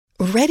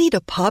Ready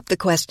to pop the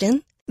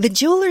question? The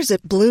jewelers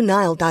at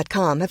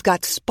BlueNile.com have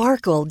got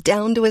sparkle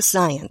down to a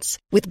science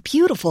with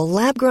beautiful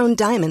lab-grown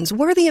diamonds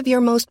worthy of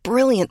your most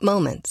brilliant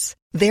moments.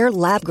 Their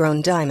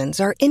lab-grown diamonds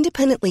are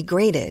independently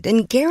graded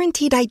and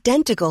guaranteed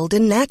identical to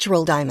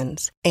natural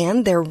diamonds,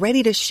 and they're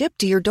ready to ship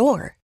to your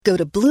door. Go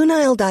to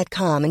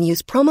BlueNile.com and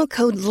use promo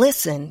code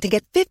LISTEN to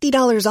get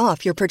 $50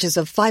 off your purchase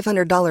of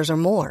 $500 or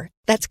more.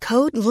 That's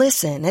code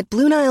LISTEN at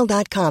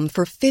BlueNile.com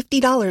for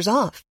 $50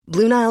 off.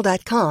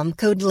 BlueNile.com,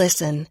 code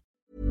LISTEN.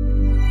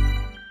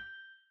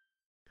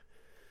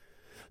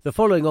 The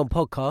following on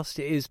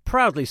podcast is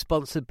proudly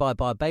sponsored by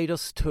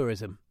Barbados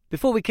Tourism.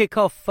 Before we kick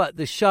off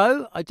the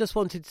show, I just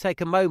wanted to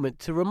take a moment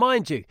to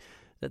remind you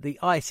that the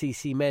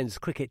ICC Men's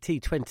Cricket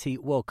T20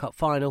 World Cup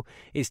Final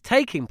is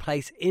taking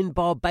place in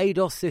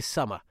Barbados this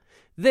summer.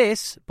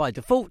 This, by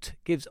default,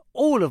 gives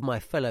all of my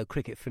fellow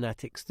cricket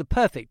fanatics the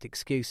perfect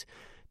excuse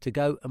to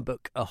go and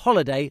book a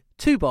holiday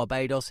to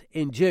Barbados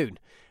in June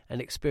and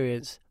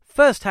experience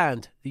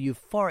firsthand the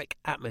euphoric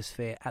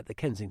atmosphere at the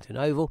Kensington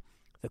Oval,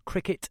 the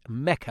cricket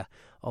mecca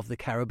of the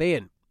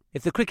Caribbean.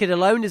 If the cricket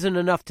alone isn't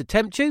enough to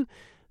tempt you,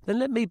 then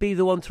let me be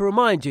the one to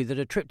remind you that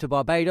a trip to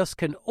Barbados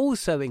can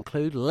also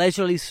include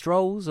leisurely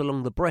strolls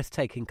along the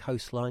breathtaking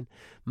coastline,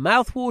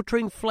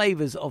 mouth-watering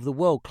flavours of the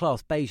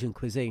world-class Bajan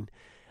cuisine,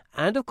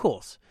 and, of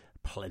course,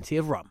 plenty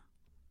of rum.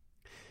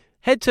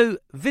 Head to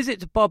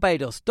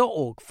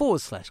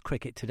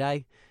visitbarbados.org/cricket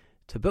today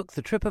to book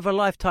the trip of a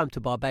lifetime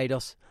to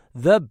Barbados,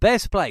 the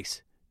best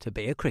place to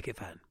be a cricket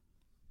fan.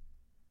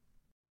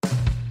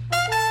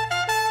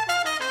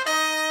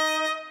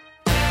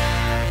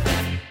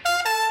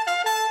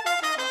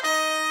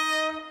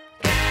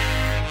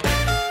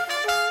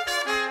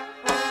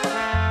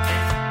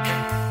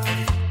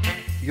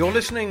 You're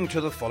listening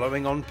to the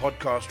Following On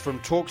podcast from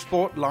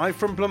TalkSport, live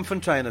from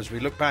Bloemfontein, as we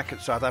look back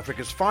at South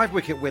Africa's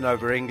 5-wicket win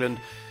over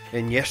England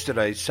in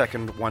yesterday's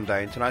second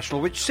one-day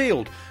international, which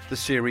sealed the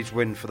series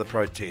win for the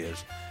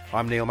Proteas.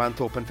 I'm Neil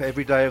Manthorpe, and for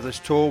every day of this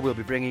tour, we'll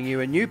be bringing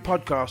you a new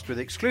podcast with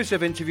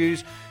exclusive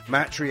interviews,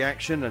 match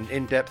reaction and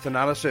in-depth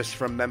analysis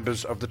from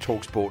members of the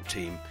TalkSport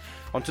team.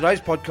 On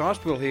today's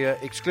podcast, we'll hear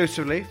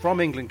exclusively from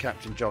England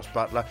captain Jos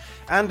Buttler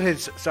and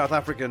his South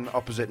African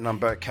opposite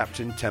number,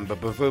 Captain Temba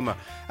Bavuma,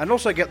 and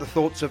also get the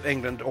thoughts of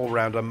England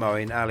all-rounder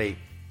Moeen Ali.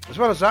 As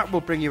well as that, we'll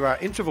bring you our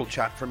interval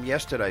chat from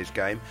yesterday's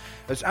game,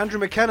 as Andrew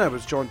McKenna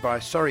was joined by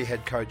Surrey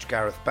head coach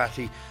Gareth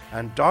Batty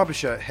and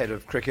Derbyshire head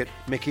of cricket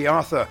Mickey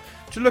Arthur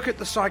to look at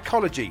the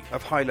psychology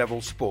of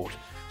high-level sport.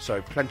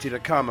 So plenty to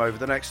come over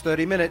the next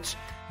 30 minutes.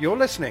 You're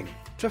listening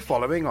to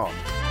Following On.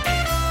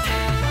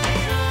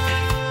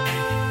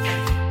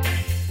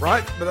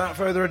 Right, without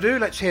further ado,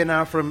 let's hear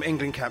now from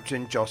England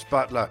captain Jos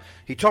Buttler.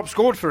 He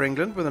top-scored for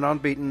England with an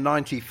unbeaten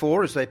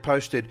 94 as they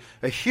posted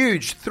a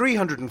huge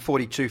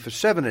 342 for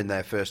 7 in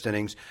their first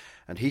innings,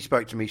 and he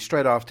spoke to me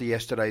straight after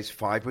yesterday's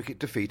 5-wicket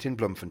defeat in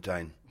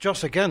Bloemfontein.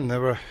 Jos, again,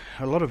 there were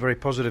a lot of very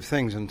positive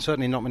things, and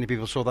certainly not many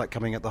people saw that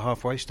coming at the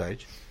halfway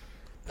stage.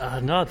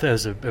 No, there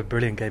was a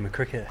brilliant game of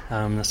cricket.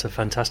 That's a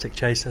fantastic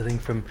chase, I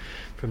think, from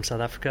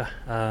South Africa.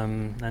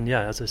 And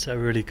yeah, as I said, a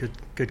really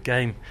good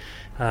game.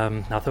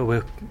 I thought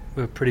we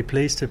were pretty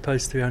pleased to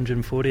post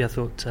 340. I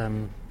thought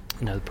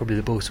probably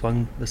the ball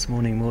swung this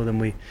morning more than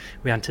we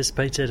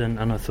anticipated,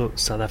 and I thought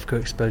South Africa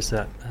exposed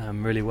that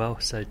really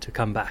well. So to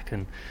come back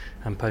and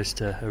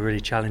post a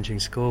really challenging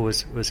score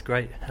was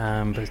great.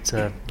 But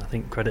I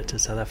think credit to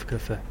South Africa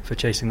for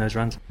chasing those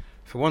runs.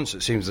 For once,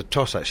 it seems the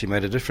toss actually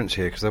made a difference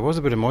here, because there was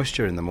a bit of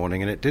moisture in the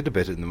morning, and it did a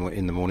bit in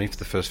the morning for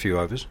the first few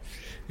overs.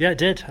 Yeah, it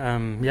did.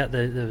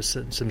 There was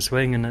some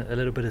swing and a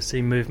little bit of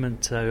seam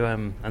movement.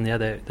 So,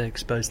 they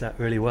exposed that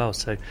really well.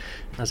 So,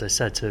 as I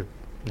said, to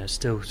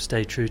still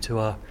stay true to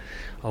our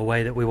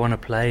way that we want to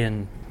play,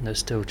 and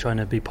still trying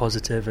to be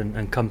positive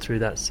and come through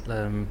that.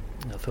 I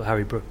thought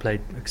Harry Brook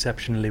played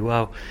exceptionally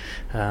well.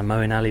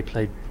 Moeen Ali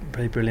played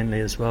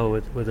brilliantly as well,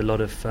 with a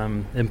lot of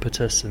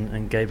impetus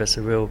and gave us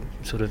a real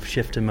sort of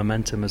shift in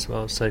momentum as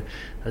well. So,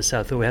 as I said,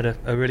 I thought we had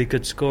a really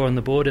good score on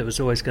the board. It was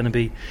always going to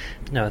be,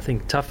 I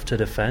think, tough to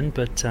defend,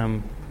 but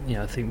I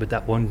think with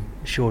that one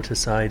shorter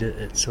side,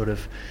 it sort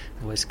of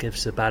always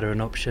gives the batter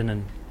an option.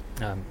 And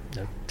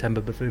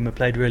Temba Bavuma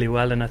played really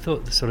well, and I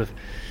thought the sort of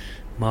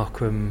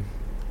Markram,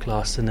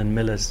 Klaasen and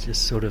Millers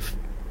just sort of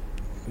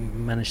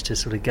managed to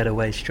sort of get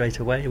away straight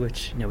away,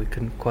 which we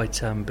couldn't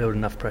quite build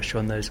enough pressure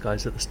on those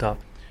guys at the start.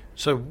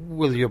 So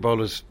will your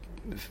bowlers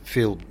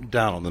feel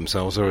down on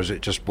themselves, or is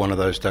it just one of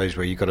those days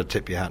where you've got to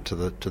tip your hat to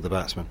the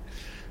batsman?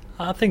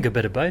 I think a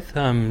bit of both.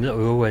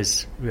 We're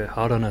always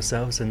hard on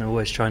ourselves and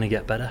always trying to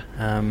get better,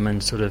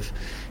 and sort of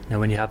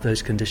when you have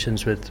those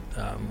conditions with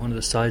one of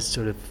the sides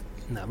sort of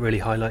that really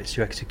highlights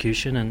your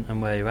execution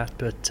and where you're at.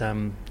 But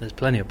there's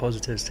plenty of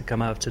positives to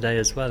come out of today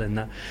as well, in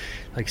that,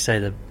 like I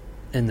say,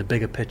 in the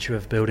bigger picture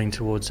of building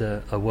towards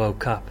a World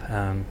Cup.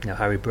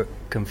 Harry Brook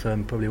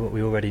confirmed probably what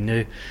we already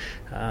knew,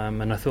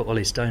 and I thought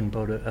Ollie Stone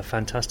bowled a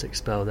fantastic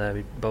spell there.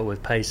 He bowled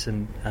with pace,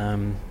 and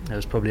it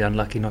was probably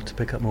unlucky not to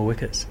pick up more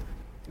wickets.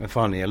 And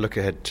finally, a look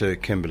ahead to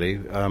Kimberley.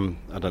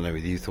 I don't know whether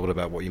you thought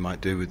about what you might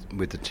do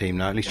with the team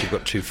now. At least you've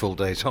got 2 full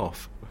days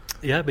off.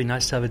 Yeah, it'd be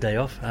nice to have a day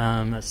off.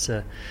 That's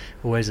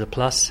always a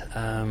plus.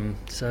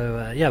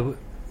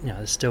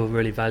 It's still a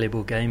really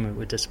valuable game.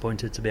 We're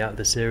disappointed to be out of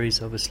the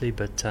series, obviously,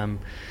 but as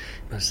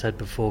I said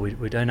before,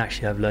 we don't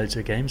actually have loads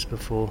of games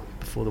before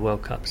the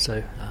World Cup,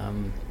 so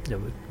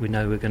we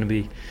know we're going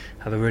to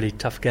have a really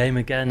tough game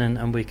again,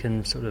 and we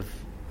can sort of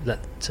let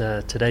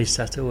today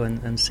settle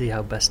and see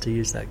how best to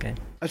use that game.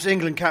 That's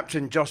England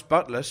captain Jos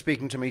Buttler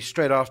speaking to me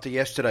straight after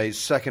yesterday's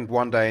second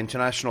one-day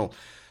international.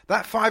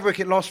 That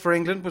 5-wicket loss for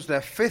England was their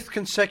 5th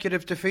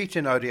consecutive defeat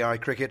in ODI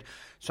cricket,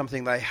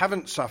 something they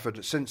haven't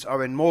suffered since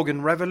Owen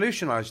Morgan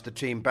revolutionised the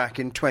team back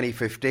in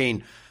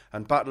 2015.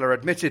 And Buttler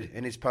admitted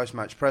in his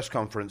post-match press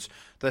conference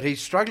that he's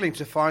struggling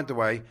to find the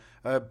way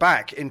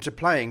back into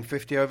playing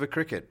 50-over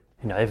cricket.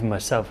 Even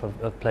myself,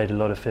 I've played a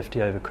lot of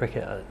 50-over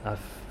cricket. I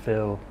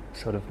feel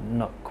sort of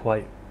not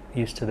quite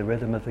used to the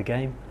rhythm of the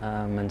game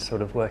and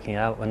sort of working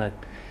out when I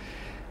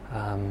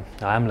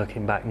am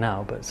looking back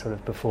now, but sort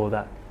of before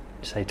that,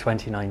 say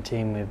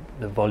 2019,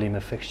 the volume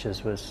of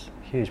fixtures was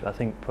huge. But I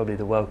think probably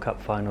the World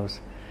Cup finals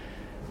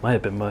might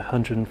have been my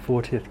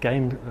 140th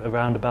game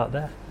around about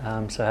there.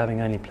 So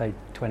having only played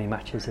 20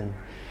 matches in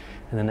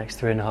the next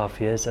 3.5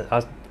 years, I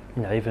was,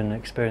 even an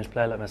experienced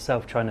player like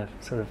myself, trying to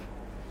sort of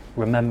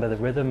remember the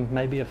rhythm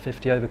maybe of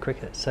 50-over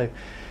cricket. So,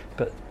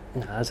 but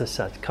as I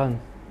said, can't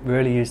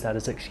really use that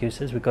as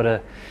excuses. We've got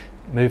to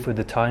move with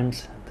the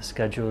times. The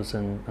schedules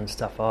and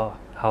stuff are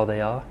how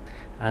they are,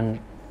 and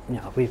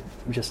we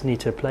just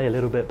need to play a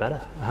little bit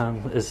better.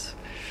 As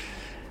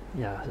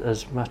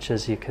much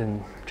as you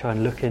can try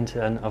and look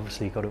into, and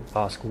obviously you've got to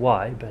ask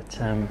why, but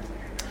I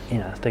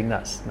think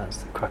that's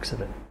the crux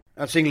of it.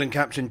 That's England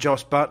captain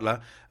Jos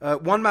Buttler.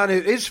 One man who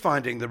is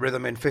finding the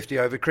rhythm in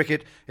 50-over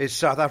cricket is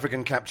South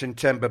African captain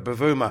Temba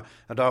Bavuma.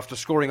 And after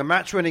scoring a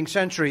match-winning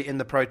century in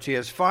the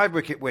Proteas'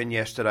 5-wicket win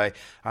yesterday,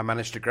 I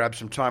managed to grab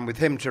some time with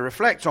him to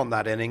reflect on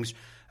that innings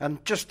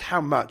and just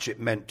how much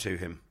it meant to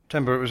him.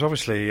 Temba, it was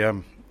obviously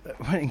an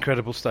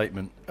incredible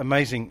statement.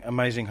 Amazing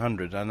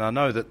 100. And I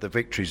know that the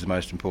victory's the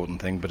most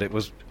important thing, but it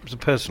was a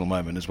personal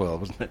moment as well,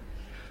 wasn't it?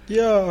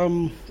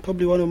 Yeah,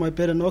 probably one of my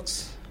better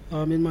knocks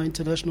in my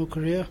international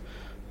career.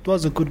 It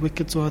was a good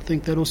wicket, so I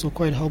think that also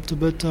quite helped a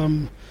bit.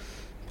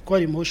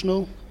 Quite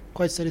emotional,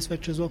 quite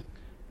satisfactory as well.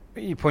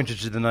 You pointed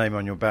to the name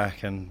on your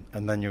back and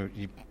then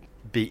you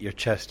beat your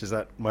chest. Is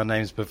that, my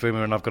name's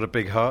Bavuma and I've got a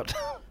big heart?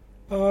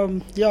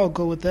 Yeah, I'll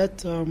go with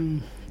that.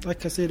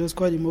 Like I said, it was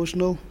quite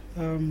emotional.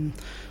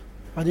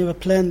 I never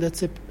planned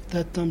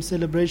that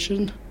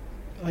celebration.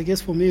 I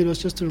guess for me it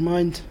was just to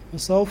remind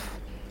myself,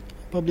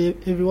 probably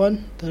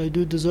everyone, that I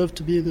do deserve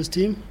to be in this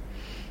team.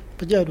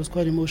 But yeah, it was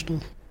quite emotional.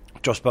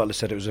 Jos Buttler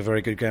said it was a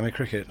very good game of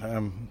cricket,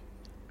 and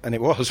it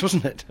was,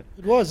 wasn't it?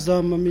 It was.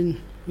 We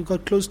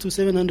got close to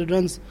 700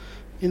 runs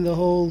in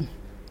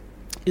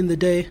the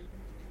day.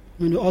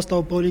 When we asked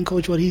our bowling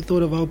coach what he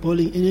thought of our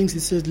bowling innings, he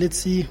said, let's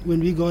see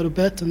when we go to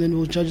bat and then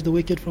we'll judge the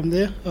wicket from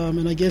there.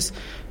 And I guess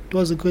it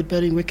was a good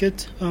batting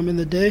wicket in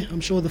the day.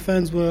 I'm sure the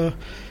fans were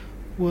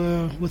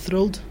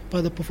thrilled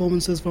by the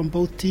performances from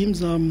both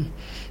teams.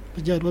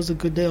 But yeah, it was a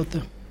good day out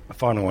there. A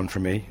final one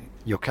from me.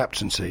 Your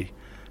captaincy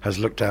has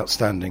looked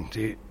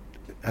outstanding.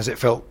 Has it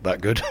felt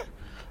that good?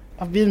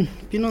 I've been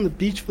on the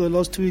beach for the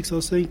last 2 weeks, I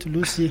was saying to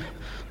Lucy.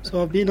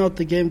 So I've been out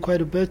the game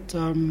quite a bit.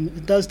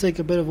 It does take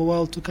a bit of a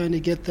while to kind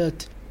of get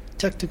that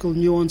tactical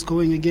nuance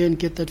going again,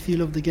 get that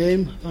feel of the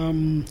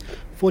game.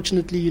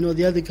 Fortunately,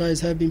 the other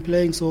guys have been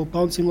playing, so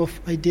bouncing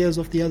off ideas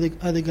of the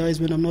other guys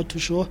when I'm not too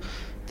sure,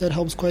 that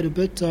helps quite a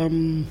bit.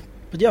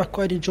 But yeah,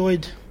 quite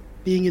enjoyed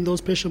being in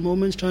those pressure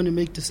moments, trying to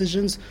make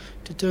decisions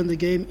to turn the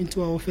game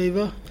into our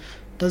favour.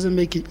 Doesn't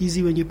make it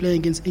easy when you're playing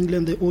against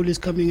England. They're always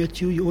coming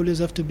at you. You always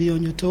have to be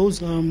on your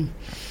toes.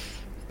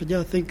 But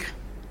yeah, I think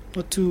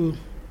not to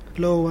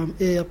blow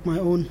air up my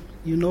own,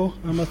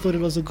 I thought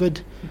it was a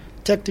good...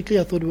 Tactically,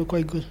 I thought we were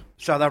quite good.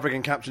 South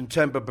African captain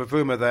Temba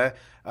Bavuma there,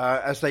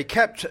 as they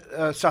kept,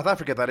 South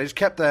Africa that is,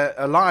 kept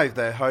alive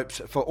their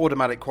hopes for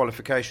automatic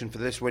qualification for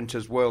this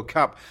winter's World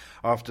Cup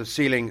after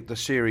sealing the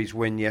series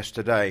win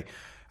yesterday.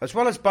 As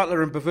well as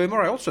Buttler and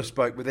Bavuma, I also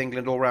spoke with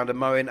England all-rounder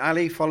Moeen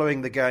Ali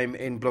following the game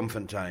in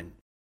Bloemfontein.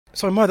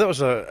 So, Mo, that was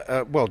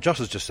Jos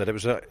has just said it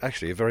was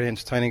actually a very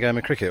entertaining game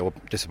of cricket, or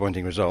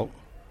disappointing result.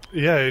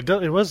 Yeah,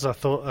 it was. I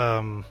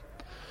thought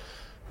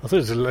it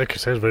was, like you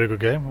said, a very good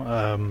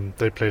game.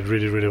 They played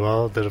really, really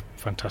well. They're a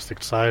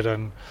fantastic side,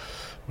 and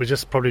we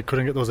just probably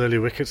couldn't get those early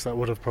wickets that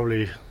would have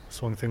probably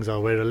swung things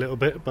our way a little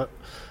bit. But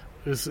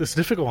it's a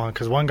difficult one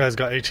because one guy's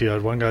got 80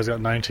 yard, one guy's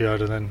got 90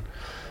 yard, and then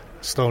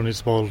Stone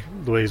is bowled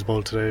the way he's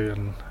bowled today,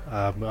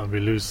 and we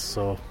lose.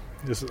 So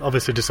it's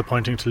obviously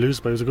disappointing to lose,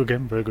 but it was a good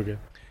game, very good game.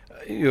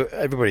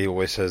 Everybody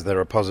always says there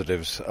are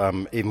positives,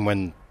 even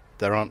when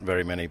there aren't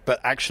very many. But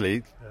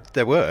actually,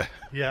 there were.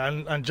 Yeah,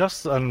 and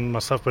Jos and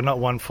myself, we're not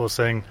one for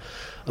saying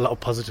a lot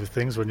of positive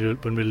things when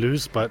we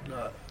lose. But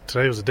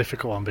today was a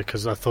difficult one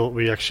because I thought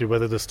we actually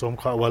weathered the storm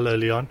quite well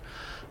early on,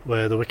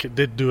 where the wicket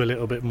did do a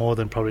little bit more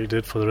than probably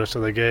did for the rest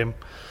of the game.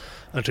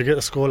 And to get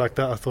a score like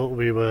that, I thought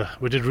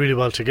we did really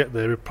well to get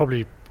there. We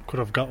probably could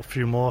have got a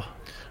few more.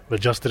 we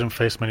just didn't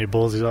face many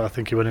balls. I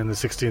think he went in the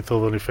 16th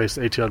over and he faced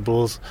 80-odd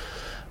balls.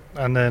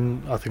 And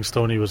then I think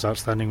Stoney was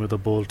outstanding with the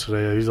ball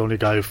today. He's the only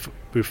guy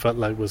who felt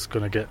like was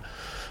going to get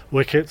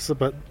wickets.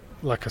 But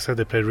like I said,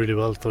 they played really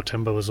well. I thought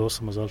Timber was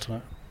awesome as well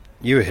tonight.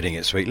 You were hitting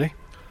it sweetly.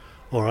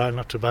 All right,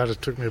 not too bad.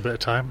 It took me a bit of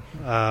time.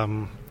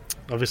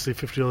 Obviously,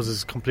 50 overs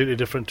is completely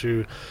different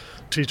to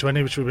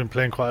T20, which we've been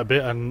playing quite a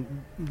bit,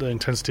 and the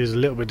intensity is a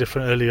little bit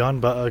different early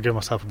on, but I gave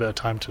myself a bit of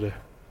time today.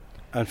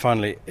 And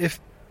finally, if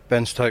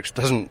Ben Stokes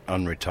doesn't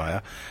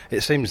unretire,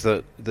 it seems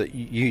that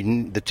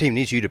the team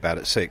needs you to bat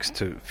at 6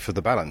 for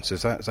the balance.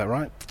 Is that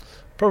right?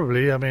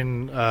 Probably. I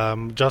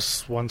mean,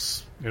 just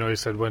once, he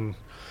said when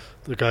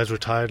the guys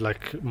retired,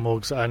 like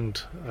Moggs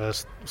and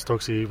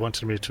Stokes, he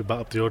wanted me to bat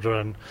up the order,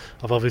 and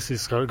I've obviously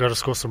got to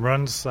score some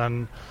runs,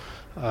 and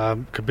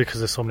because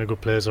there's so many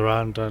good players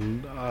around,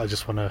 and I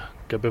just want to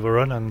get a bit of a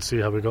run and see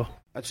how we go.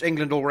 That's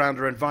England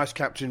all-rounder and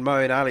vice-captain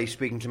Moeen Ali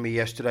speaking to me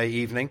yesterday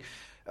evening.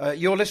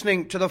 You're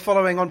listening to the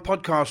following on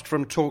podcast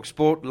from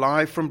TalkSport,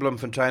 live from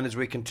Bloemfontein, as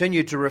we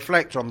continue to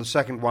reflect on the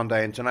second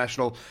one-day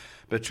international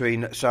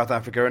between South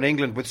Africa and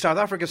England, with South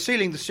Africa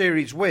sealing the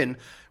series win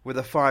with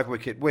a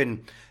 5-wicket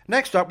win.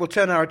 Next up, we'll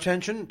turn our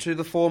attention to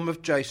the form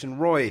of Jason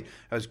Roy,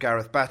 as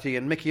Gareth Batty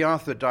and Mickey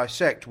Arthur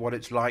dissect what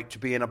it's like to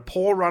be in a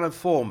poor run of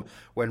form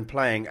when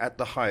playing at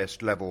the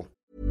highest level.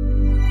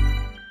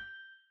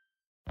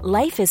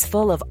 Life is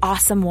full of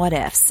awesome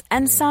what-ifs,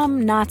 and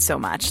some not so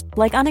much,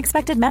 like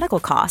unexpected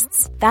medical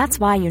costs. That's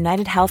why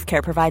United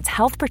Healthcare provides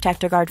Health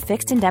Protector Guard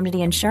fixed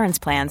indemnity insurance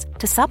plans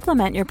to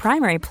supplement your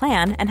primary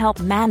plan and help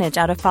manage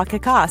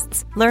out-of-pocket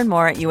costs. Learn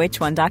more at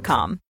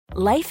uh1.com.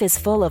 Life is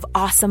full of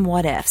awesome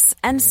what-ifs,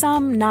 and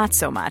some not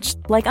so much,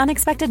 like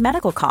unexpected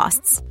medical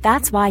costs.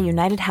 That's why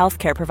United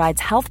Healthcare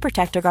provides Health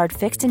Protector Guard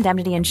fixed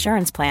indemnity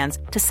insurance plans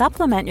to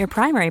supplement your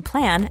primary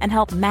plan and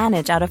help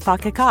manage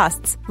out-of-pocket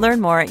costs.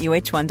 Learn more at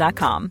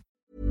uh1.com.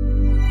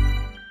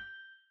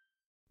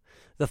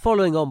 The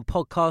following on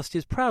podcast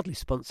is proudly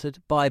sponsored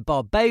by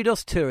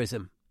Barbados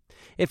Tourism.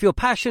 If your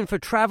passion for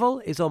travel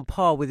is on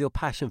par with your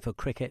passion for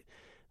cricket,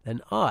 then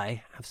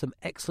I have some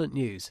excellent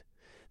news.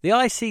 The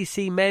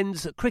ICC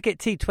Men's Cricket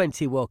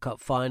T20 World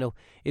Cup Final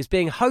is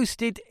being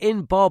hosted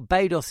in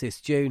Barbados this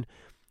June,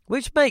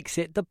 which makes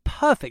it the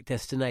perfect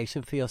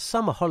destination for your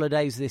summer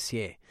holidays this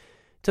year.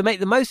 To make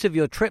the most of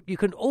your trip, you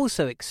can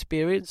also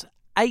experience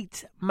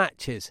 8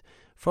 matches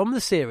from the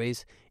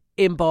series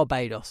in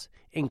Barbados,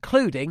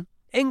 including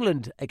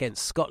England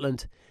against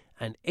Scotland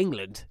and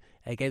England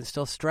against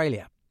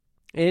Australia.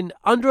 In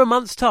under a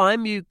month's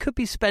time, you could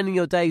be spending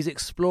your days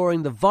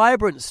exploring the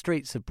vibrant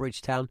streets of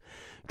Bridgetown,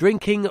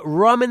 drinking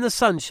rum in the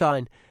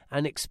sunshine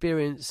and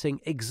experiencing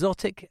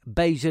exotic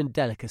Bajan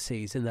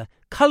delicacies in the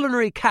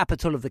culinary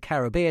capital of the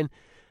Caribbean.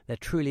 There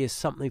truly is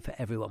something for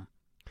everyone.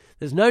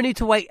 There's no need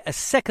to wait a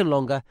second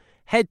longer.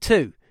 Head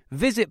to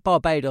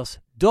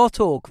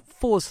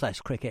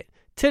visitbarbados.org/cricket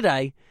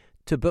today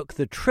to book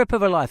the trip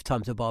of a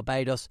lifetime to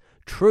Barbados,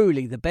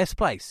 truly the best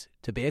place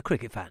to be a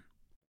cricket fan.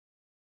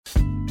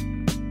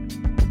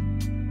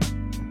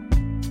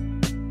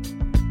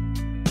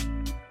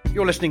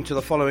 You're listening to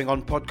the following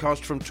on podcast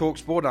from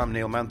TalkSport. I'm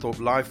Neil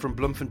Manthorpe, live from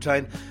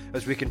Bloemfontein,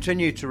 as we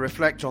continue to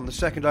reflect on the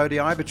second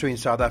ODI between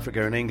South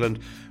Africa and England,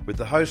 with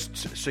the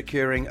hosts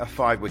securing a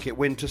 5-wicket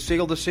win to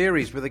seal the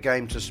series with a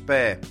game to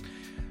spare.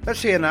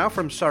 Let's hear now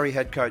from Surrey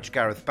head coach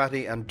Gareth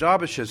Batty and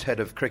Derbyshire's head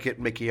of cricket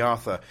Mickey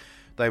Arthur.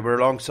 They were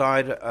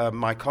alongside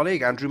my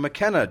colleague Andrew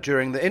McKenna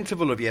during the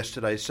interval of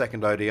yesterday's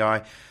second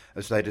ODI,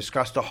 as they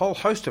discussed a whole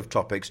host of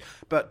topics,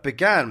 but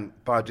began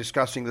by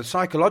discussing the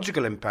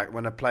psychological impact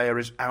when a player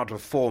is out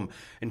of form,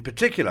 in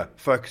particular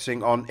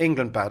focusing on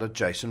England batter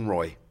Jason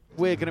Roy.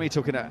 We're going to be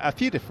talking a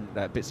few different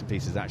bits and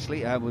pieces,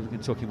 actually. We've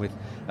been talking with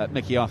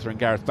Mickey Arthur and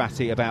Gareth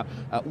Batty about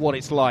what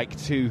it's like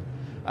to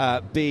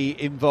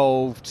be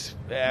involved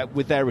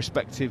with their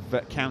respective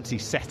county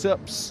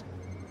setups.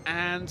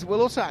 And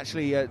we'll also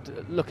actually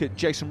look at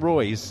Jason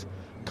Roy's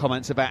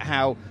comments about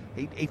how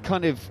he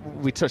kind of,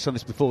 we touched on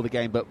this before the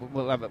game, but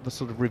we'll have a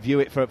sort of review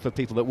it for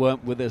people that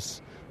weren't with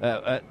us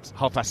at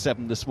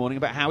 7:30 this morning,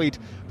 about how he'd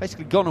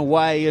basically gone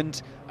away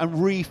and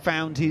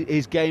refound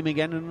his game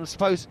again, and I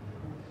suppose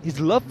his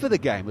love for the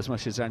game as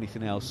much as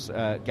anything else,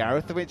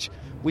 Gareth, which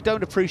we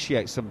don't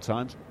appreciate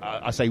sometimes.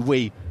 I say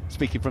we,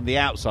 speaking from the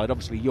outside.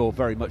 Obviously you're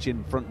very much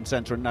in front and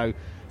centre and know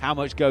how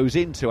much goes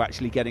into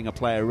actually getting a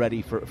player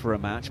ready for a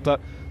match,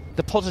 but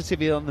the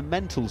positivity on the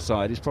mental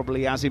side is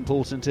probably as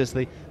important as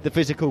the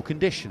physical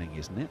conditioning,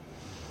 isn't it?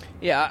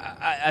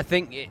 Yeah, I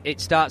think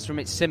it starts from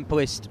its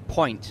simplest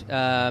point.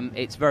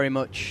 It's very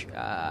much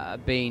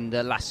been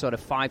the last sort of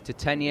 5 to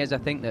 10 years, I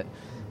think, that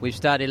we've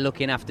started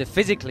looking after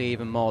physically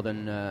even more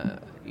than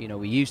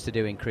we used to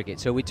do in cricket.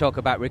 So we talk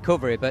about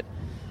recovery, but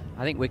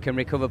I think we can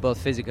recover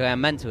both physically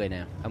and mentally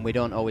now, and we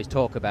don't always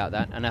talk about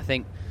that. And I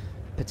think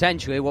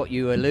potentially what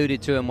you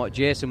alluded to and what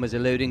Jason was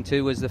alluding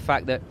to was the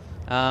fact that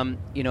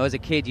as a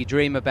kid you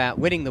dream about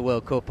winning the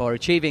World Cup or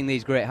achieving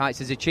these great heights.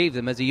 He's achieved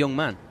them as a young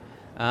man.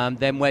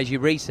 Then where's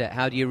your reset?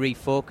 How do you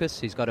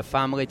refocus? He's got a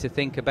family to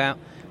think about.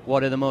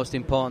 what are the most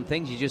important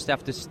things. You just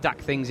have to stack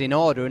things in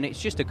order, and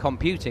it's just a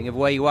computing of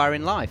where you are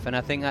in life. And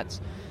I think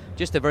that's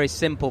just a very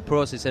simple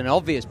process, an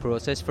obvious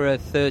process for a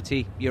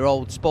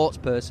 30-year-old sports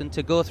person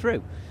to go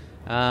through.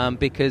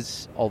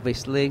 Because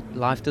obviously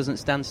life doesn't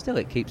stand still,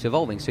 it keeps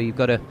evolving. So you've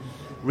got to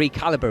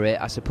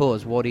recalibrate, I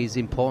suppose, what is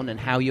important and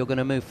how you're going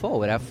to move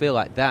forward. I feel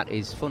like that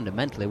is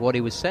fundamentally what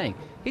he was saying.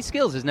 His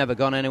skills has never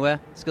gone anywhere.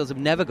 Skills have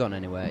never gone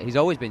anywhere. He's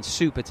always been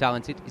super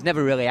talented. He's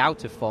never really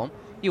out of form.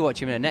 You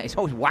watch him in a net, he's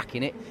always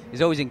whacking it.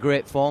 He's always in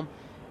great form.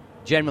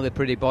 Generally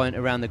pretty buoyant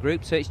around the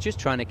group. So it's just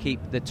trying to keep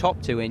the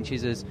top 2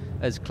 inches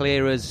as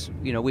clear as,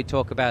 we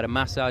talk about a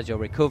massage or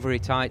recovery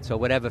tights or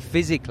whatever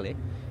physically.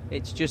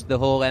 It's just the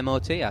whole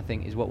MOT, I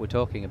think, is what we're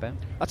talking about.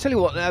 I'll tell you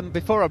what,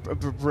 before I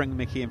bring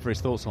Mickey in for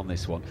his thoughts on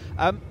this one,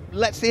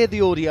 let's hear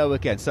the audio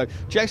again. So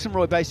Jason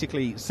Roy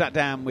basically sat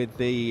down with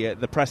the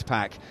press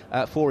pack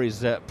for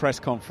his press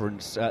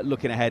conference,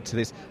 looking ahead to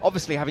this.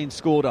 Obviously, having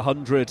scored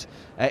 100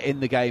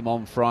 in the game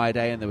on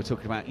Friday, and they were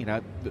talking about,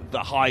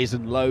 the highs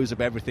and lows of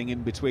everything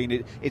in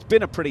between. It's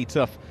been a pretty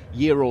tough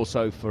year or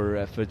so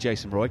for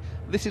Jason Roy.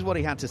 This is what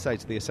he had to say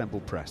to the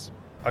assembled press.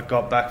 I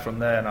got back from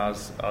there and I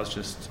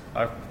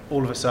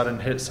all of a sudden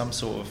hit some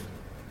sort of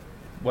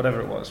whatever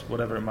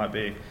it might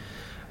be.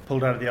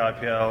 Pulled out of the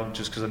IPL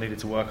just because I needed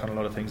to work on a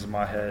lot of things in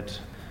my head.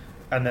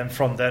 And then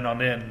from then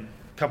on in,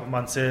 a couple of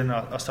months in,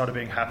 I started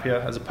being happier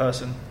as a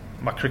person.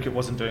 My cricket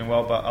wasn't doing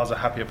well, but I was a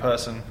happier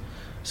person.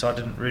 So I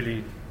didn't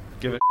really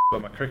give a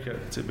about my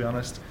cricket, to be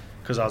honest,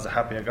 because I was a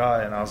happier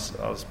guy and I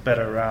was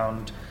better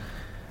around.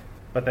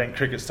 But then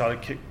cricket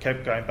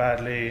kept going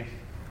badly.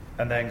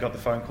 And then got the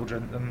phone call,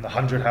 and the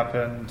 100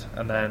 happened,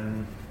 and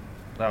then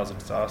that was a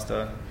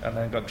disaster. And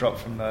then got dropped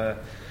from the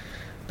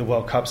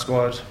World Cup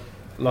squad,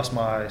 lost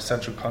my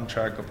central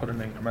contract, got put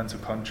in an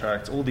incremental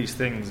contract, all these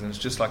things, and it's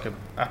just like it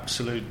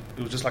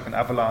was just like an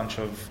avalanche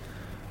of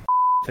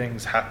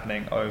things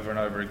happening over and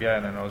over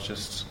again. And I was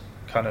just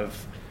kind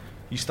of,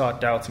 you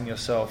start doubting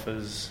yourself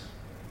as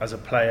a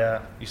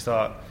player. You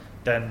start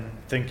then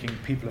thinking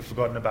people have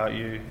forgotten about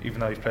you, even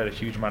though you've played a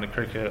huge amount of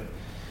cricket.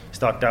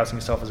 Start doubting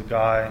yourself as a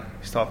guy,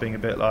 you start being a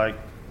bit like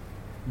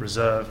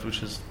reserved,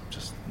 which is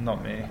just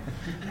not me,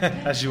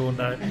 as you all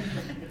know.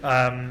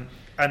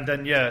 And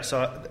then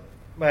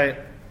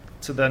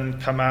to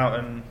then come out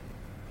and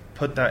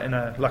put that in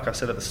like I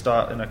said at the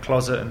start, in a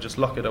closet and just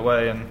lock it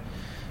away and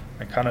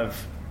kind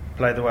of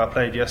play the way I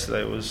played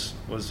yesterday was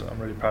I'm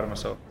really proud of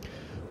myself.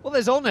 Well,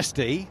 there's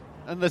honesty,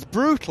 and there's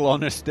brutal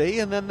honesty,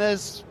 and then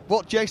there's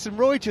what Jason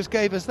Roy just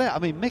gave us there. I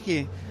mean,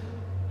 Mickey,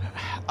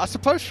 I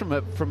suppose from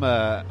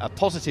a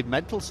positive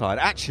mental side,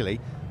 actually,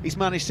 he's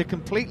managed to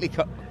completely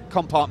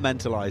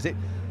compartmentalise it.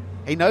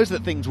 He knows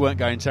that things weren't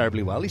going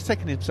terribly well. He's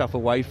taken himself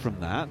away from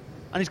that,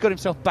 and he's got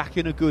himself back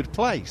in a good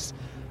place.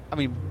 I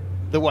mean,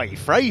 the way he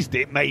phrased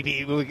it,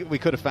 maybe we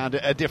could have found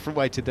a different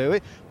way to do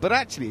it, but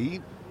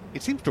actually,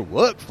 it seems to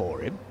work for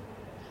him.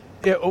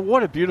 Yeah,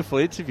 what a beautiful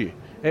interview.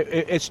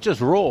 It's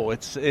just raw.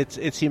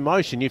 It's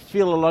emotion. You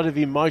feel a lot of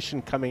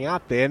emotion coming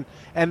out there,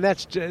 and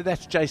that's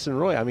Jason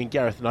Roy. I mean,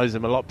 Gareth knows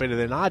him a lot better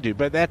than I do,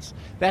 but that's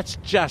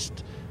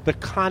just the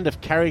kind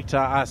of character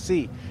I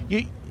see.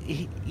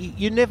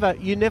 You're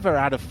never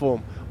out of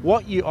form.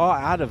 What you are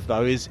out of,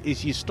 though, is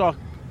you start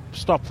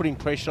putting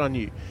pressure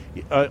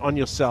on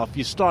yourself.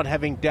 You start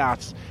having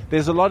doubts.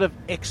 There's a lot of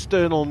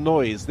external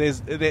noise.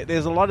 There's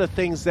a lot of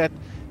things that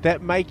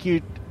make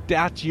you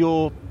doubt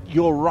your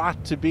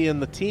right to be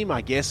in the team,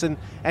 I guess, and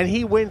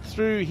he went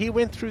through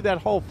that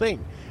whole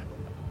thing.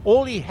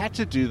 All he had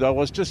to do, though,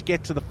 was just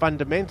get to the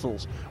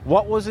fundamentals.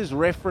 What was his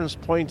reference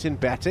point in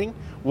batting?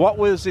 What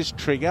was his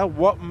trigger?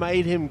 What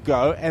made him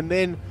go? And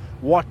then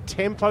what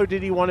tempo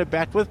did he want to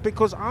bat with?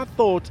 Because I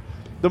thought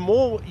the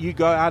more you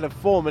go out of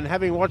form, and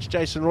having watched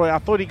Jason Roy, I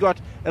thought he got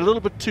a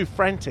little bit too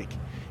frantic.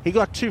 He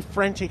got too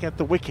frantic at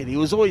the wicket. He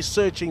was always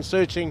searching,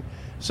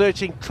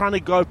 trying to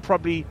go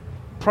probably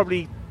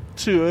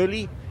too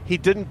early. He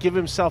didn't give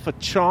himself a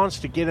chance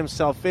to get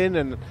himself in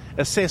and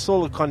assess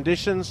all the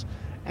conditions.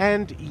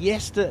 And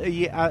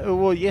yesterday, or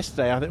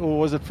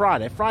was it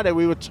Friday? Friday,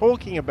 we were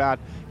talking about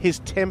his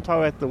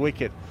tempo at the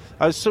wicket.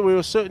 So we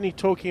were certainly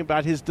talking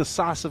about his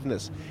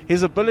decisiveness,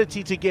 his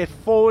ability to get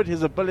forward,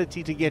 his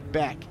ability to get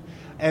back.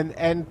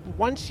 And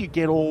once you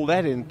get all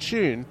that in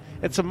tune,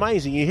 it's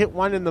amazing. You hit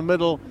one in the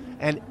middle,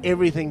 and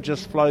everything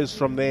just flows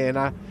from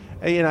there.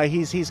 And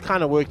he's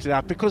kind of worked it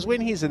out, because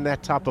when he's in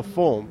that type of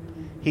form,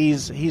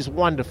 he's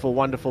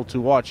wonderful to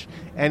watch,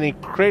 and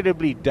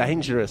incredibly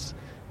dangerous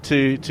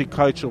to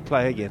coach or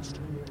play against.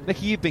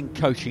 Nicky, you've been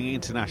coaching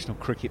international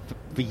cricket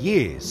for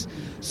years.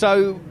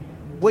 So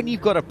when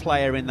you've got a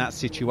player in that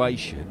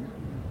situation,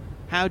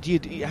 how do you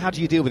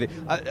deal with it?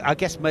 I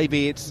guess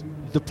maybe it's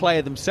the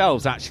player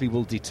themselves actually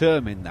will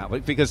determine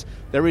that, because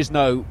there is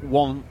no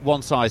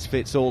one size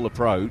fits all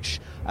approach.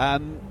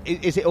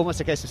 Is it almost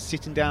a case of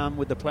sitting down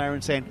with the player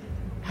and saying,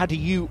 what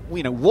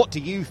do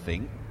you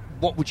think?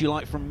 What would you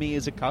like from me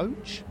as a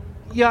coach?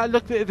 Yeah,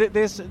 look,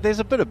 there's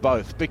a bit of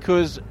both,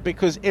 because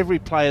every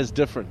player is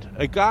different.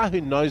 A guy who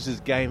knows his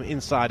game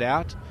inside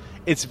out,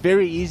 it's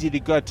very easy to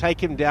go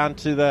take him down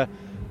to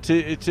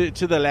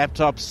to the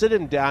laptop, sit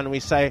him down, and we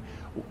say,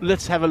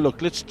 let's have a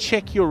look. Let's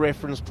check your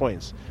reference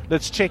points.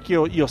 Let's check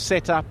your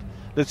setup.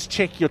 Let's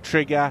check your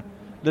trigger.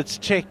 Let's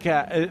check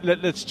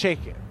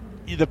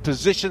the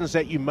positions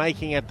that you're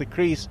making at the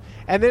crease,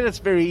 and then it's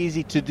very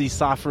easy to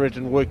decipher it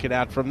and work it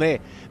out from there.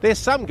 There's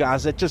some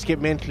guys that just get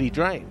mentally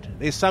drained.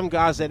 There's some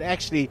guys that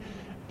actually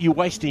you're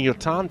wasting your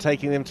time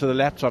taking them to the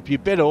laptop. You're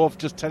better off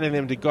just telling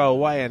them to go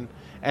away and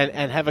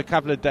have a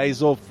couple of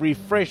days off,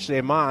 refresh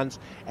their minds,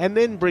 and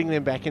then bring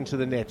them back into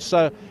the net.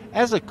 So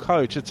as a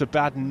coach, it's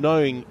about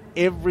knowing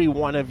every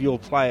one of your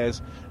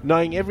players,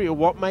 knowing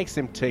what makes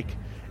them tick,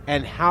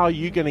 and how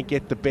you're going to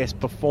get the best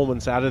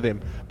performance out of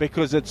them,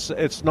 because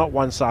it's not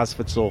one size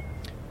fits all.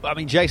 I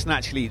mean, Jason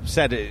actually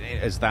said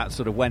as that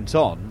sort of went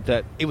on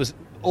that it was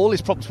all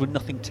his problems were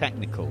nothing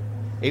technical.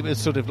 It was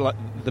sort of like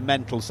the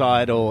mental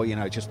side, or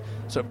just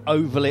sort of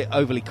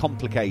overly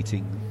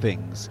complicating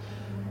things.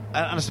 And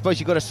I suppose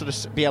you've got to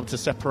sort of be able to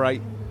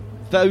separate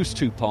those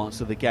two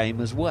parts of the game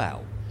as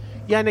well.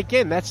 Yeah, and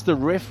again, that's the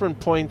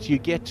reference point you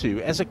get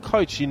to. As a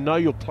coach, you know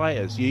your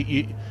players.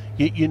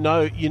 You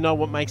know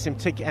what makes them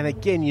tick, and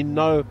again, you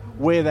know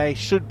where they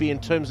should be in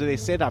terms of their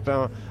setup.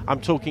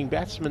 I'm talking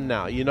batsmen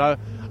now.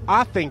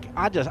 I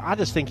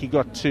just think he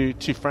got too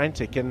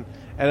frantic, and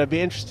it'd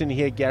be interesting to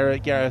hear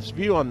Gareth's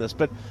view on this.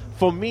 But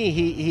for me,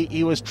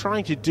 he was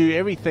trying to do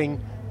everything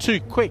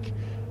too quick,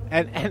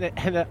 and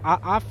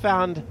I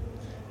found,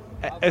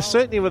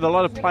 certainly with a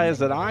lot of players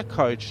that I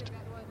coached,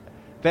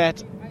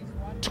 that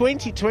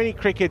 2020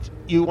 cricket,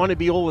 you want to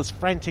be all this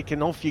frantic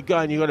and off you go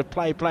and you've got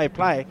to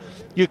play.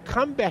 You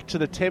come back to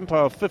the tempo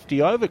of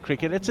 50 over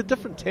cricket, it's a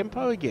different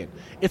tempo again.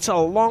 It's a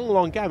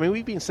long game. I mean,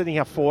 we've been sitting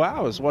here 4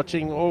 hours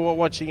watching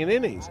an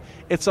innings.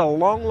 It's a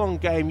long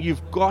game.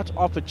 You've got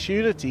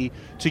opportunity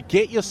to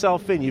get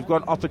yourself in. You've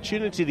got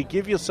opportunity to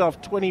give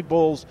yourself 20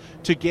 balls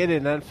to get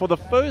in. And for the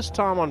first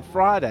time on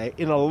Friday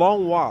in a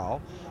long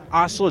while,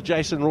 I saw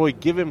Jason Roy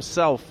give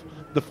himself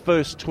the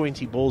first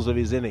 20 balls of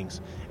his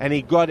innings, and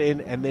he got in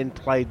and then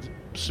played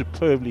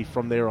superbly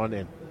from there on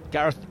in.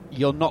 Gareth,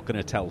 you're not going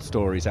to tell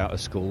stories out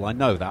of school. I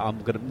know that.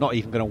 I'm not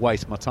even going to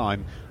waste my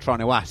time trying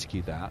to ask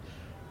you that.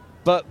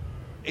 But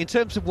in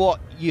terms of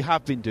what you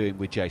have been doing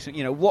with Jason,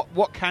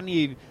 what can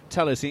you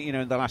tell us?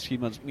 In the last few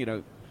months,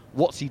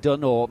 what's he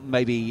done, or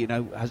maybe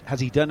has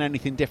he done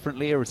anything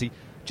differently, or has he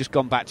just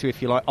gone back to, if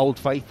you like, old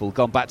faithful,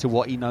 gone back to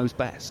what he knows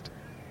best?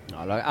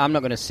 I'm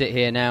not going to sit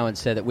here now and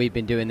say that we've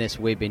been doing this,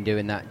 we've been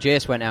doing that.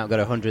 Jace went out and got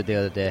 100 the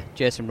other day.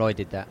 Jason Roy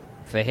did that.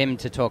 For him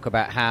to talk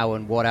about how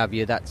and what have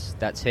you,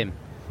 that's him.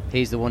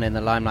 He's the one in the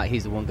limelight.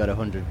 He's the one got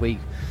 100.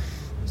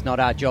 It's not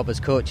our job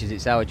as coaches.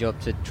 It's our job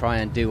to try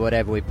and do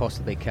whatever we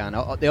possibly can.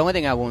 The only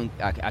thing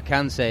I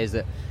can say is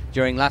that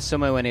during last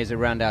summer when he was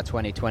around our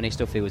 2020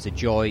 stuff, it was a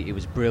joy. It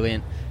was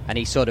brilliant. And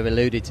he sort of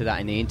alluded to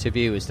that in the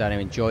interview. He was starting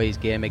to enjoy his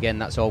game again.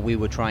 That's all we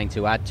were trying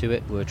to add to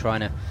it. We were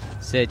trying to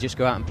say, just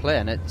go out and play.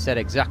 And it said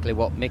exactly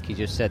what Mickey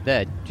just said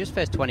there. Just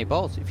face 20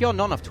 balls. If you're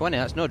none off 20,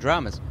 that's no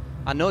dramas.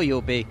 I know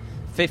you'll be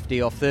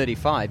 50 or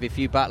 35 if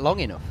you bat long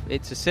enough.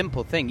 It's a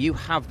simple thing. You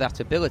have that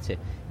ability.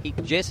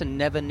 Jason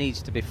never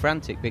needs to be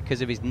frantic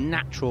because of his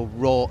natural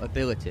raw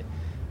ability.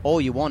 All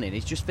you want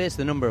is just face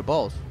the number of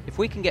balls. If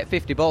we can get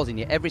 50 balls in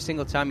you every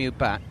single time you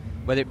bat,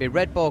 whether it be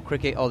red ball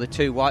cricket or the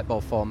 2 white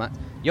ball format,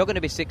 you're going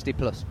to be 60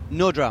 plus.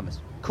 No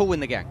dramas. Cool in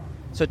the gang.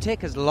 So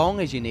take as long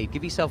as you need.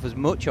 Give yourself as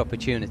much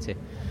opportunity.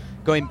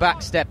 Going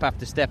back step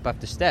after step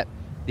after step.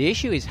 The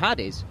issue he's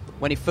had is,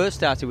 when he first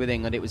started with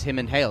England, it was him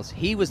and Hales.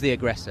 He was the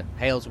aggressor.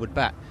 Hales would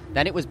bat.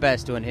 Then it was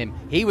Bairstow and him.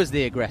 He was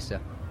the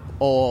aggressor.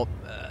 Or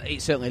it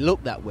certainly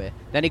looked that way.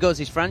 Then he goes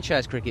his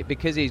franchise cricket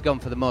because he's gone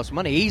for the most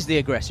money. He's the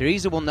aggressor.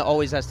 He's the one that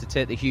always has to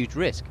take the huge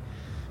risk.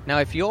 Now,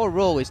 if your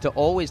role is to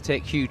always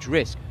take huge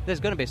risk, there's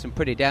going to be some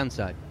pretty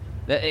downside.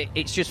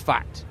 It's just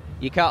fact.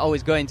 You can't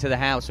always go into the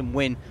house and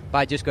win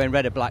by just going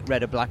red or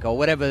black, or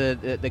whatever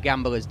the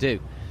gamblers do.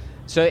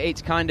 So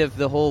it's kind of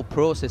the whole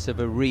process of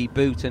a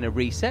reboot and a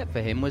reset for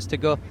him was to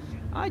go,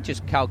 I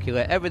just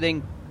calculate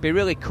everything, be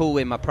really cool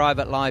in my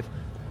private life.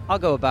 I'll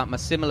go about my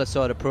similar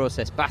sort of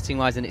process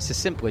batting-wise, and it's as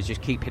simple as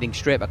just keep hitting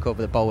straight back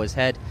over the bowler's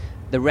head.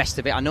 The rest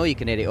of it, I know you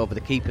can hit it over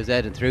the keeper's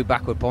head and through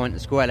backward point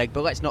and square leg,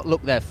 but let's not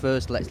look there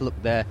first, let's look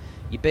there.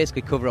 You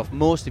basically cover off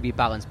most of your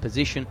balanced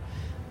position,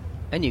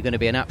 and you're going to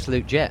be an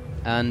absolute jet.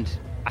 And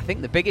I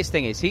think the biggest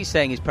thing is he's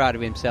saying he's proud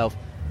of himself,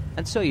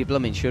 and so you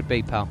blooming should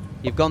be, pal.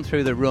 You've gone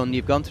through the run,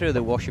 you've gone through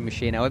the washing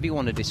machine, however you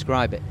want to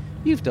describe it.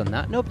 You've done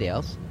that, nobody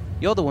else.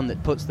 You're the one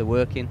that puts the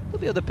work in. There'll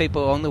be other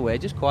people along the way,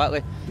 just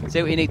quietly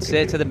say what you need to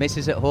say to the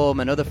missus at home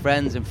and other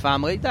friends and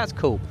family. That's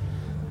cool.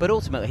 But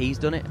ultimately he's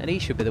done it, and he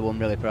should be the one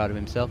really proud of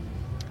himself.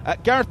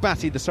 Gareth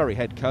Batty, the Surrey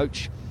head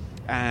coach,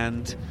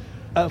 and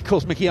of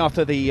course Mickey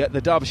Arthur, the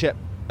Derbyshire.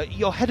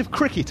 You're head of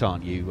cricket,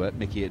 aren't you,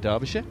 Mickey, at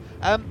Derbyshire?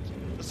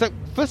 So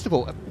first of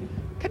all,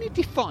 can you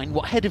define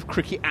what head of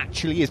cricket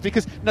actually is?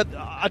 Because no,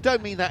 I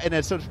don't mean that in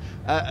a sort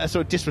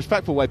of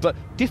disrespectful way, but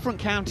different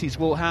counties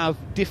will have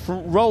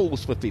different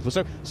roles for people.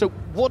 So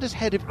what does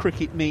head of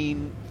cricket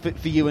mean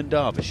for you in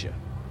Derbyshire?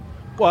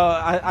 Well,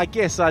 I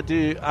guess I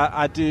do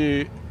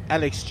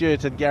Alex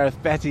Stewart and Gareth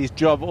Batty's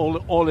job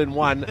all in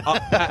one.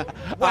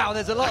 Wow,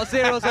 there's a lot of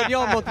zeros on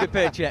your monthly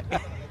paycheck.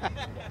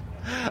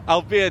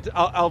 albeit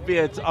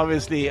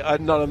obviously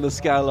not on the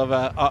scale of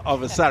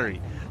a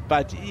Surrey.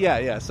 But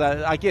yeah.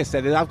 So I guess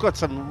that I've got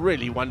some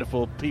really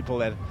wonderful people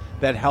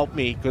that help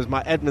me, because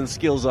my admin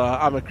skills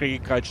I'm a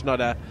cricket coach,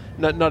 not a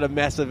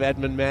massive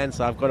admin man.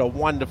 So I've got a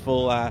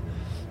wonderful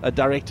a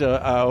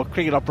director or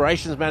cricket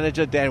operations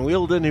manager, Dan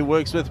Wielden, who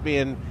works with me,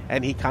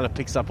 and he kind of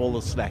picks up all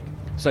the slack.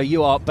 So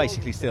you are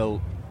basically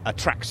still a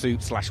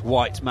tracksuit /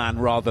 white man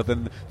rather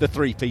than the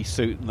 3-piece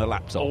suit and the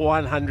laptop.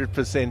 100%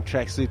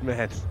 tracksuit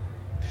man.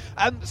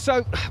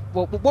 So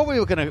what we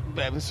were going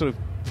to sort of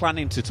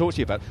planning to talk to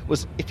you about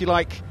was, if you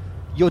like,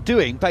 you're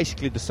doing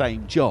basically the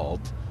same job,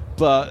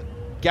 but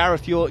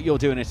Gareth, you're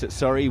doing it at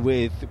Surrey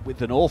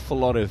with an awful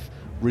lot of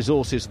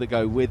resources that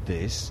go with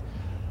this.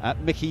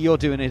 Mickey, you're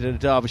doing it at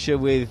Derbyshire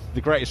with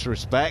the greatest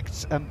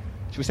respect.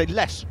 Should we say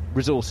less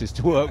resources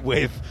to work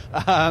with?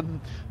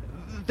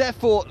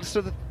 Therefore,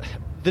 sort of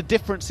the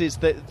differences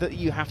that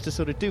you have to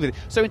sort of do with it.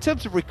 So in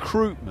terms of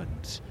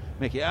recruitment,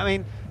 Mickey, I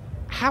mean,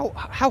 how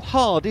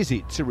hard is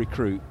it to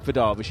recruit for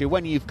Derbyshire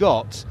when you've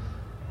got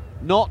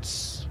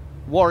Notts,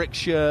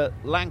 Warwickshire,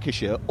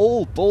 Lancashire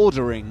all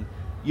bordering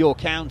your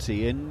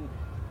county and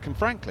can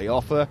frankly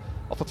offer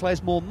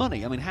players more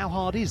money? I mean, how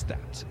hard is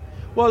that?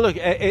 Well, look,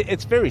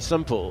 it's very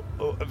simple.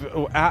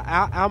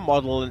 Our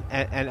model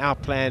and our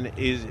plan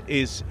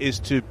is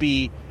to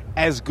be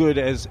as good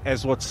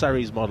as what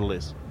Surrey's model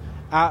is.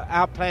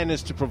 Our plan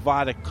is to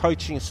provide a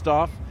coaching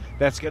staff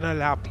that's going to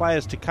allow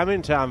players to come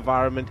into our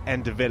environment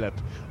and develop.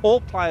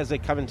 All players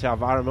that come into our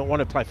environment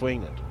want to play for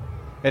England.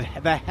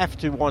 They have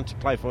to want to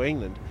play for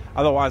England.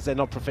 Otherwise, they're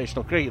not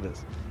professional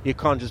cricketers. You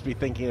can't just be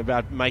thinking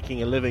about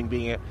making a living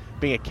being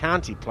a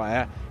county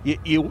player.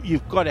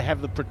 You've got to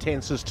have the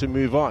pretenses to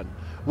move on.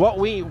 What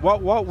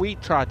we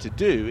try to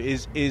do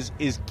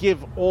is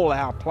give all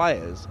our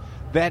players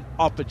that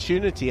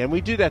opportunity, and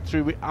we do that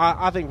through.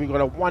 I think we've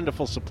got a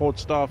wonderful support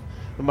staff.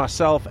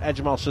 Myself,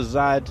 Ajmal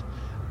Shahzad,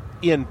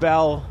 Ian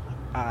Bell,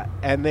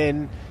 and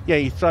then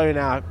you throw in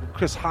our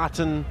Chris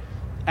Harton,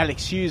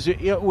 Alex Hughes.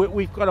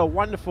 We've got a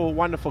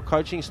wonderful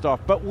coaching staff,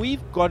 but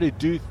we've got to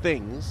do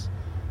things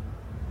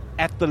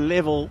at the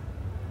level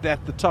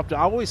that the top. I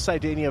always say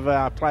to any of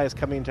our players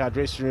coming into our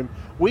dressing room,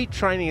 we're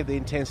training at the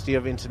intensity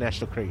of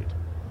international cricket.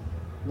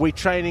 We're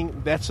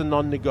training, that's a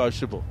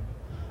non-negotiable.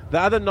 The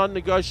other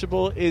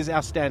non-negotiable is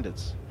our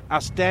standards. Our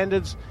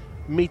standards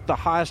meet the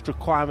highest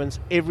requirements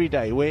every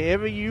day.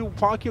 Wherever you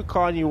park your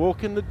car and you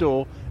walk in the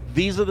door,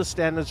 these are the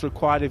standards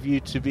required of you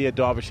to be a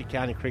Derbyshire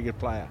County cricket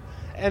player.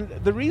 And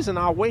the reason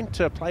I went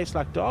to a place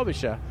like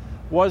Derbyshire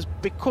was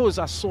because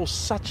I saw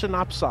such an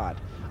upside.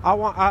 I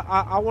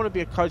want to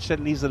be a coach that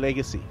leaves a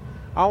legacy.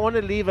 I want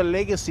to leave a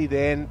legacy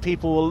there, and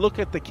people will look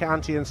at the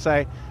county and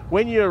say,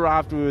 when you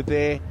arrived, we were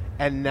there,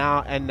 and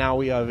now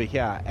we're over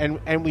here.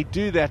 And we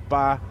do that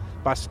by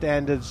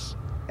standards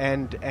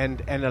and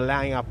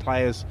allowing our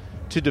players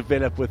to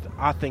develop with,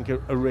 I think, a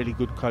really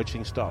good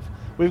coaching staff.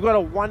 We've got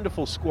a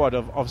wonderful squad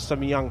of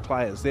some young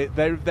players. They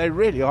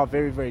really are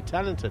very, very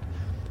talented.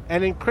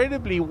 And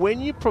incredibly,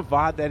 when you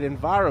provide that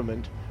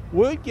environment,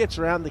 word gets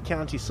around the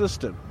county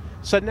system.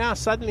 So now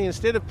suddenly,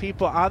 instead of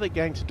people either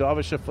going to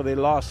Derbyshire for their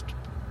last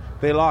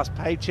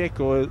paycheck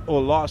or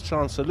last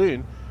chance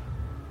saloon,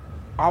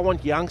 I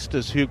want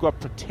youngsters who've got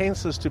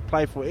pretenses to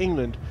play for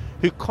England,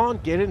 who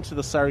can't get into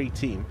the Surrey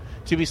team,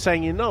 to be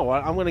saying, you know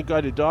what, I'm going to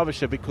go to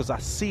Derbyshire because I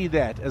see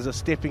that as a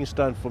stepping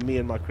stone for me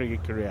in my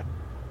cricket career.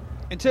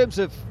 In terms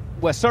of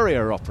where Surrey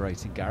are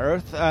operating,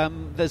 Gareth,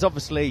 there's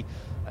obviously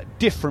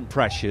different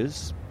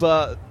pressures,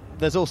 but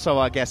there's also,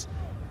 I guess,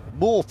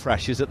 more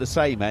pressures at the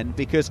same end,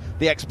 because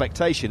the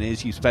expectation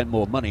is you spend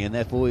more money and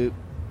therefore you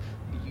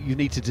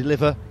need to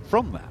deliver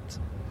from that.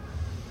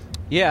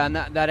 Yeah, and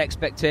that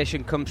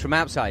expectation comes from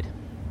outside.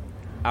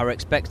 Our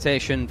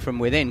expectation from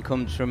within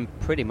comes from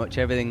pretty much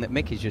everything that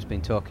Mickey's just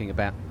been talking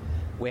about.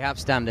 We have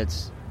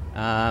standards.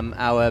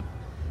 Our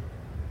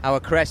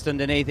crest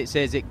underneath, it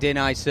says "Din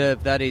I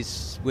serve." That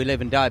is, we live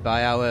and die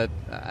by our,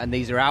 and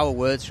these are our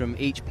words from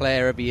each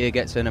player. Every year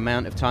gets an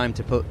amount of time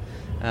to put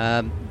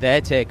their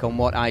take on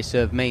what I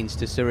serve means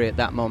to Surrey at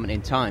that moment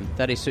in time.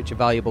 That is such a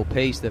valuable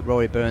piece that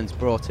Rory Burns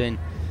brought in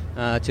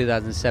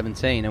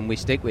 2017, and we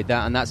stick with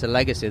that, and that's a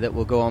legacy that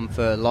will go on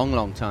for a long,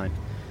 long time.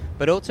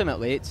 But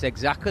ultimately, it's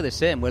exactly the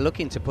same. We're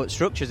looking to put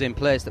structures in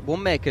place that will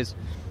make us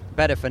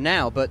better for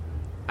now, but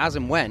as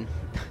and when.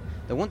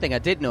 The one thing I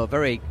did know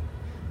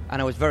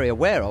and I was very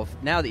aware of,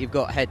 now that you've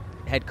got head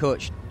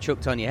coach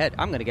chucked on your head,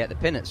 I'm going to get the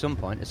pin at some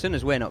point. As soon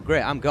as we're not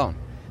great, I'm gone.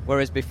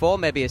 Whereas before,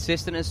 maybe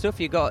assistant and stuff,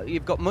 you've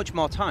got much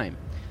more time.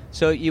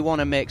 So you want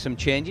to make some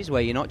changes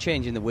where you're not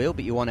changing the wheel,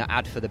 but you want to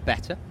add for the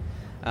better.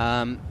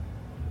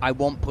 I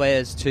want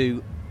players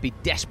to be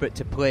desperate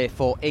to play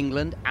for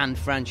England and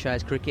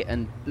franchise cricket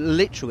and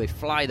literally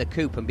fly the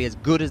coop and be as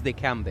good as they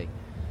can be.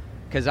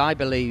 Because I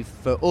believe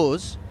for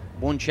us,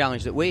 one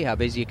challenge that we have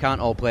is you can't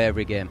all play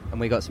every game, and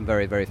we've got some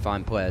very, very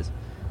fine players.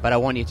 But I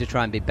want you to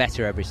try and be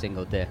better every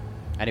single day.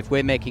 And if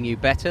we're making you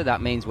better,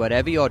 that means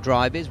whatever your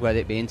drive is, whether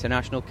it be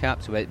international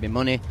caps, whether it be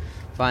money,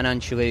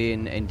 financially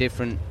in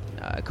different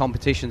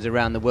competitions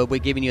around the world, we're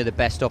giving you the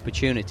best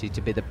opportunity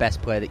to be the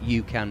best player that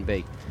you can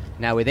be.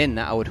 Now within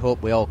that, I would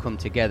hope we all come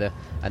together,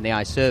 and the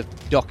iServe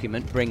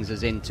document brings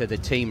us into the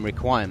team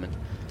requirement.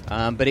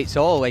 But it's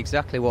all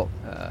exactly what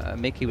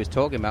Mickey was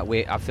talking about.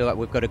 I feel like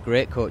we've got a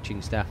great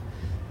coaching staff.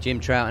 Jim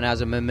Trout and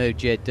Azam Mahmood,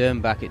 Jay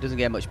Dernbach. It doesn't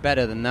get much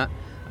better than that.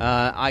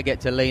 I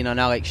get to lean on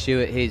Alex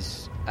Stewart,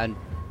 and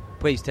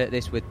please take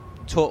this with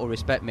total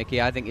respect,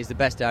 Mickey, I think he's the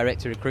best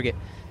director of cricket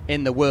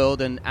in the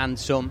world and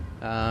some.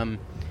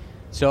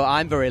 So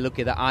I'm very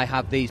lucky that I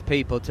have these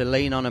people to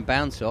lean on and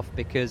bounce off,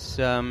 because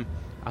I'm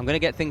going to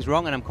get things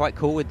wrong, and I'm quite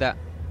cool with that.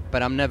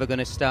 But I'm never going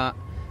to start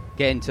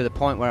getting to the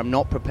point where I'm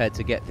not prepared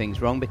to get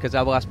things wrong, because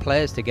I will ask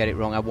players to get it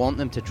wrong. I want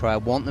them to try. I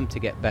want them to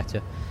get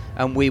better.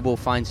 And we will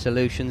find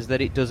solutions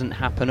that it doesn't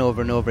happen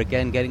over and over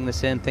again, getting the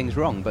same things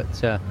wrong.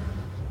 But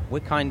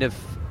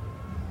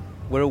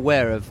we're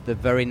aware of the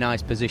very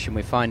nice position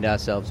we find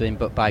ourselves in,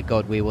 but by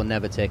God, we will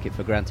never take it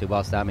for granted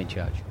whilst I'm in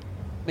charge.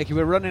 Mickey,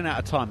 we're running out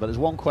of time, but there's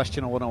one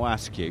question I want to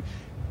ask you.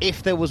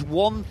 If there was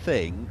one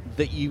thing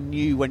that you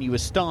knew when you were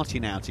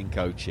starting out in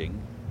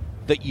coaching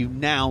that you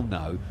now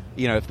know,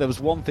 if there was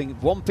one thing,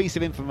 one piece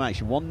of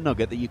information, one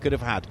nugget that you could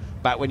have had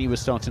back when you were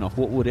starting off,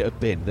 what would it have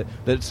been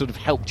that sort of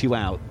helped you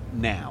out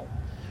now?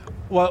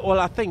 Well,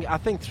 I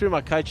think through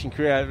my coaching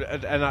career,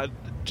 and I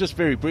just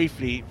very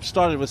briefly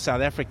started with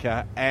South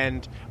Africa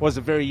and was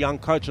a very young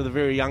coach with a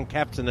very young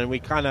captain, and we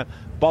kind of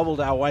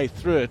bobbled our way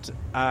through it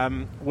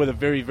with a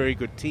very, very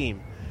good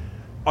team.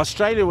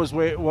 Australia was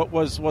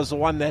the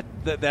one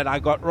that I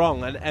got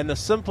wrong, and the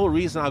simple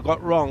reason I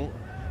got wrong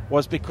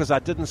was because I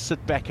didn't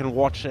sit back and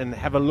watch and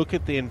have a look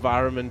at the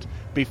environment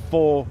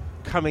before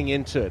coming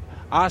into it.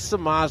 I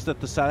surmised that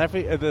the South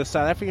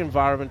African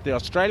environment, the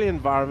Australian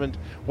environment,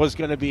 was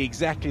going to be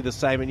exactly the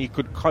same, and you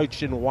could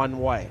coach in one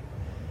way,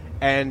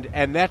 and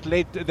that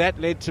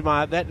led to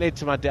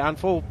my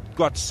downfall.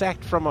 Got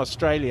sacked from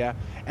Australia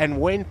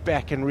and went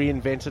back and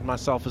reinvented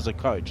myself as a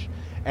coach.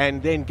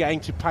 And then going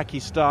to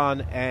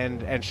Pakistan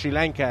and Sri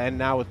Lanka, and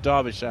now with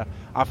Derbyshire,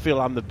 I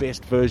feel I'm the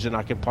best version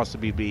I can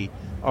possibly be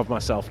of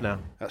myself now.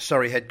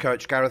 Surrey head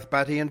coach Gareth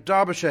Batty and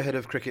Derbyshire head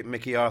of cricket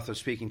Mickey Arthur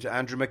speaking to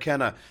Andrew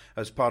McKenna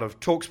as part of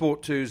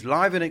TalkSport 2's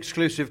live and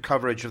exclusive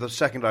coverage of the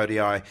second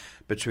ODI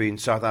between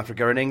South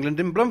Africa and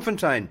England in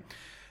Bloemfontein.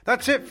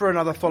 That's it for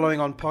another Following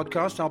On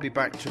podcast. I'll be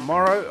back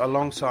tomorrow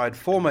alongside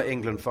former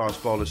England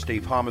fast bowler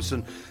Steve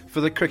Harmison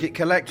for the Cricket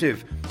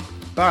Collective.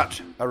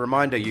 But a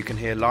reminder, you can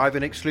hear live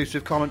and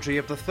exclusive commentary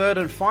of the third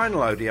and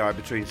final ODI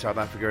between South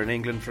Africa and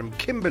England from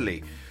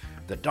Kimberley,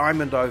 the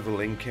Diamond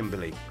Oval in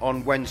Kimberley,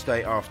 on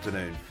Wednesday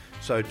afternoon.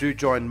 So do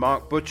join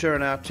Mark Butcher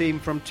and our team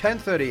from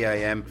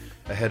 10:30am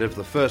ahead of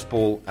the first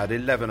ball at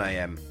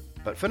 11am.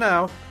 But for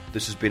now,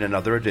 this has been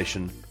another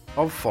edition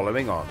of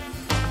Following On.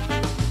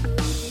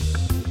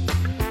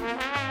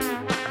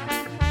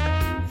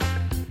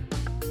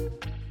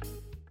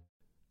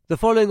 The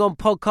Following On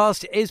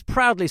podcast is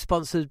proudly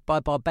sponsored by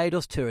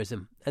Barbados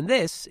Tourism, and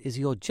this is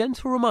your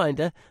gentle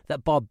reminder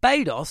that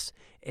Barbados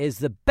is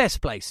the best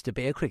place to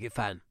be a cricket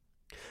fan.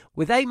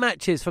 With 8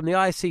 matches from the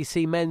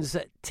ICC Men's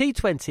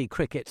T20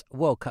 Cricket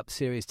World Cup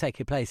Series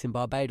taking place in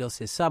Barbados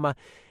this summer,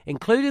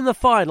 including the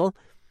final,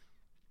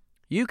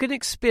 you can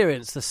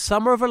experience the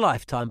summer of a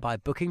lifetime by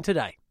booking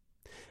today.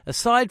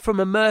 Aside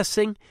from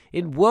immersing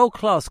in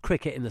world-class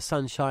cricket in the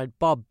sunshine,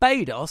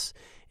 Barbados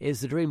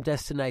is the dream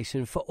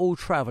destination for all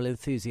travel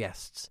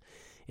enthusiasts.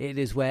 It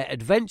is where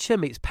adventure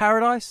meets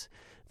paradise,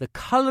 the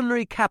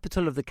culinary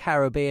capital of the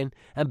Caribbean,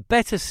 and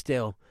better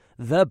still,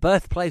 the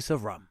birthplace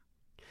of rum.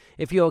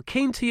 If you're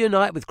keen to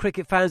unite with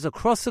cricket fans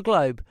across the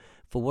globe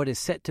for what is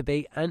set to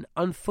be an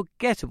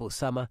unforgettable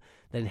summer,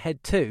 then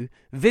head to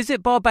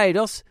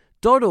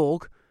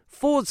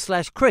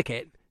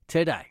visitbarbados.org/cricket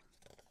today.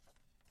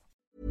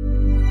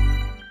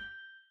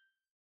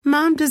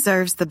 Mom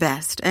deserves the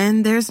best,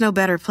 and there's no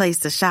better place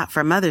to shop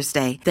for Mother's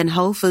Day than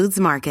Whole Foods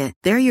Market.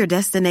 They're your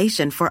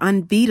destination for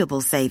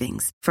unbeatable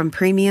savings, from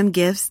premium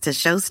gifts to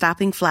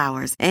show-stopping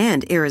flowers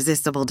and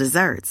irresistible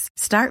desserts.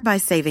 Start by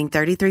saving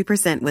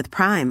 33% with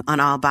Prime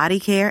on all body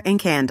care and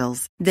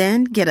candles.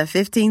 Then get a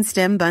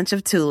 15-stem bunch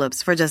of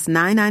tulips for just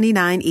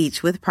 $9.99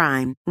 each with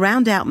Prime.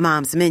 Round out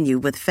Mom's menu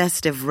with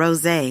festive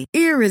rosé,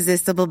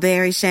 irresistible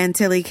berry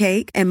chantilly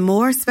cake, and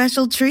more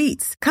special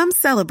treats. Come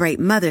celebrate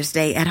Mother's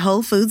Day at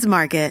Whole Foods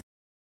Market.